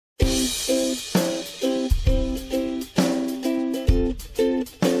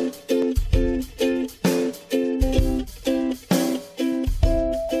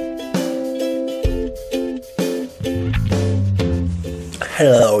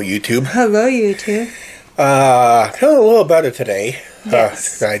Hello, YouTube. Hello, YouTube. Feeling a little better today.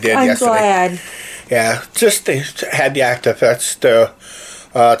 Yes. Than I did I'm yesterday. glad. Yeah, just had the after effects, the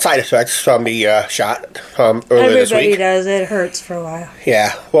side effects from the shot from earlier this Everybody week. does. It hurts for a while.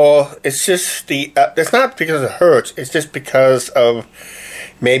 Yeah, well, it's just the. It's not because it hurts. It's just because of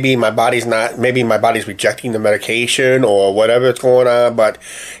maybe my body's rejecting the medication or whatever's going on. But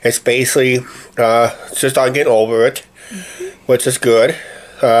it's basically it's just on getting over it, which is good.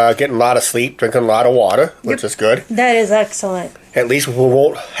 Getting a lot of sleep, drinking a lot of water, which is good. That is excellent. At least we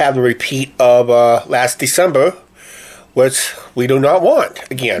won't have the repeat of last December, which we do not want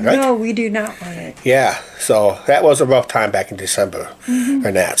again, right? No, we do not want it. Yeah, so that was a rough time back in December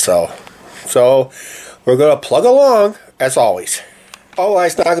and that. So we're going to plug along, as always. Oh,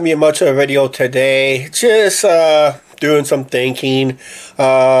 it's not going to be much of a video today. Just doing some thinking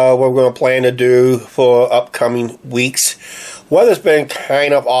what we're going to plan to do for upcoming weeks. Weather's been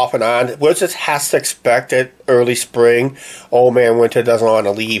kind of off and on. We'll just have to expect it early spring. Old man winter doesn't want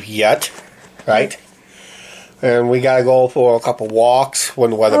to leave yet, right? And we got to go for a couple walks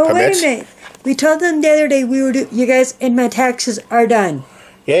when the weather permits. Wait a minute. We told them the other day you guys and my taxes are done.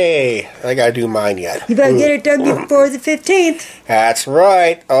 Yay, I got to do mine yet. You better get it done before the 15th. That's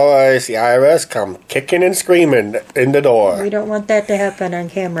right. Otherwise, the IRS come kicking and screaming in the door. We don't want that to happen on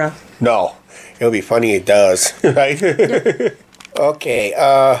camera. No. It'll be funny it does, right? Yep. Okay,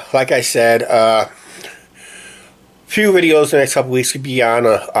 like I said, few videos the next couple weeks could be on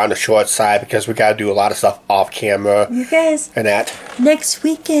the short side because we got to do a lot of stuff off camera. You guys, and that. Next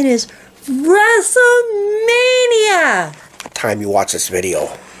weekend is WrestleMania. Time you watch this video.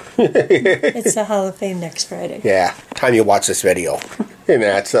 It's the Hall of Fame next Friday. Yeah, time you watch this video. And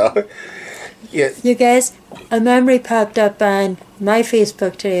that, so. Yeah. You guys, a memory popped up on my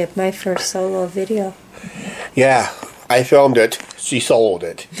Facebook today of my first solo video. Yeah, I filmed it. She sold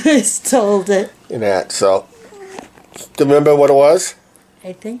it. I sold it. And that, so. Do you remember what it was?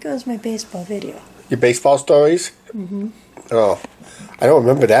 I think it was my baseball video. Your baseball stories? Mm-hmm. Oh, I don't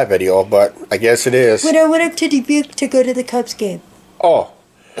remember that video, but I guess it is. When I went up to Dubuque to go to the Cubs game. Oh.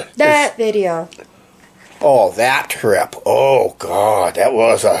 That video. Oh, that trip. Oh, God, that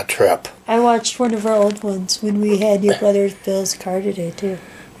was a trip. I watched one of our old ones when we had your brother's Bill's car today, too.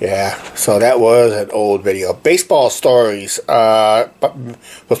 Yeah, so that was an old video. Baseball Stories was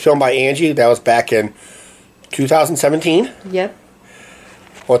filmed by Angie. That was back in 2017? Yep.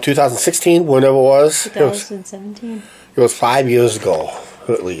 Or 2016, whenever it was. 2017. It was 5 years ago,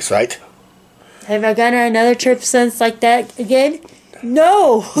 at least, right? Have I gone on another trip since like that again?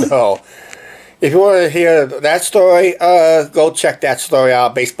 No. No. If you want to hear that story, go check that story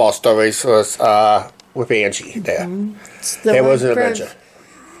out. Baseball Stories was with Angie there. It was an adventure.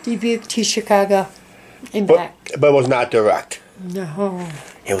 Dubuque to Chicago and back. But it was not direct. No.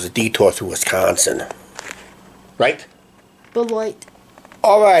 It was a detour through Wisconsin. Right? Beloit.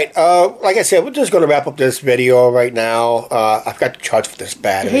 Alright, like I said, we're just going to wrap up this video right now. I've got to charge for this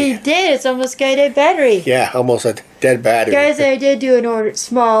battery. He did. It's almost got a dead battery. Yeah, almost a dead battery. Guys, I did do an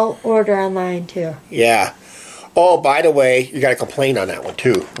small order online, too. Yeah. Oh, by the way, you got to complain on that one,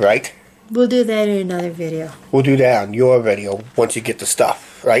 too, right? We'll do that in another video. We'll do that on your video once you get the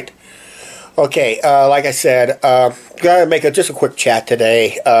stuff, right? Okay, like I said, gotta make just a quick chat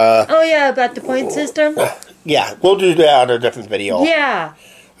today. Oh, yeah, about the point system? Yeah, we'll do that on a different video. Yeah.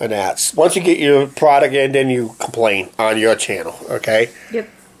 And that's once you get your product in, then you complain on your channel, okay? Yep.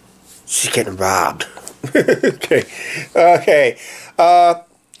 She's getting robbed. Okay.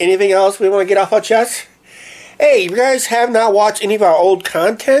 Anything else we want to get off our chest? Hey, if you guys have not watched any of our old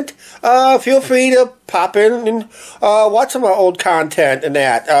content, feel free to pop in and watch some of our old content and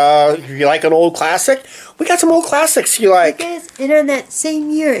that. If you like an old classic, we got some old classics you like. Guys, and on that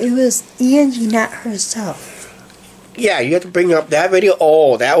same year, it was Angie, not herself. Yeah, you have to bring up that video.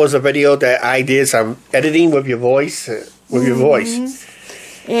 Oh, that was a video that I did some editing with your voice.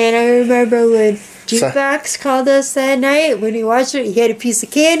 And I remember when Jukebox called us that night, when he watched it, he had a piece of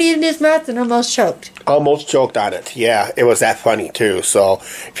candy in his mouth and almost choked. Almost choked on it. Yeah, it was that funny too. So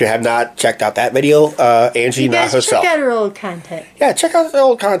if you have not checked out that video, Angie, not herself. Check out her old content. Yeah, check out the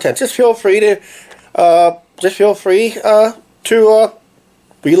old content. Just feel free to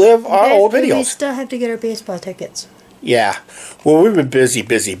relive our old videos. We still have to get our baseball tickets. Yeah. Well, we've been busy.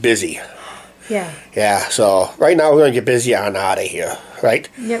 Yeah. Yeah, so right now we're going to get busy on out of here, right?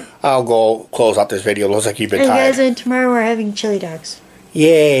 Yep. I'll go close out this video. Looks like you've been tired. Guys, and tomorrow we're having chili dogs.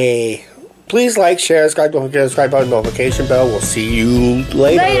 Yay. Please like, share, subscribe, don't forget to subscribe button, notification bell. We'll see you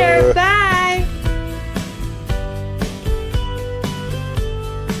later. Bye.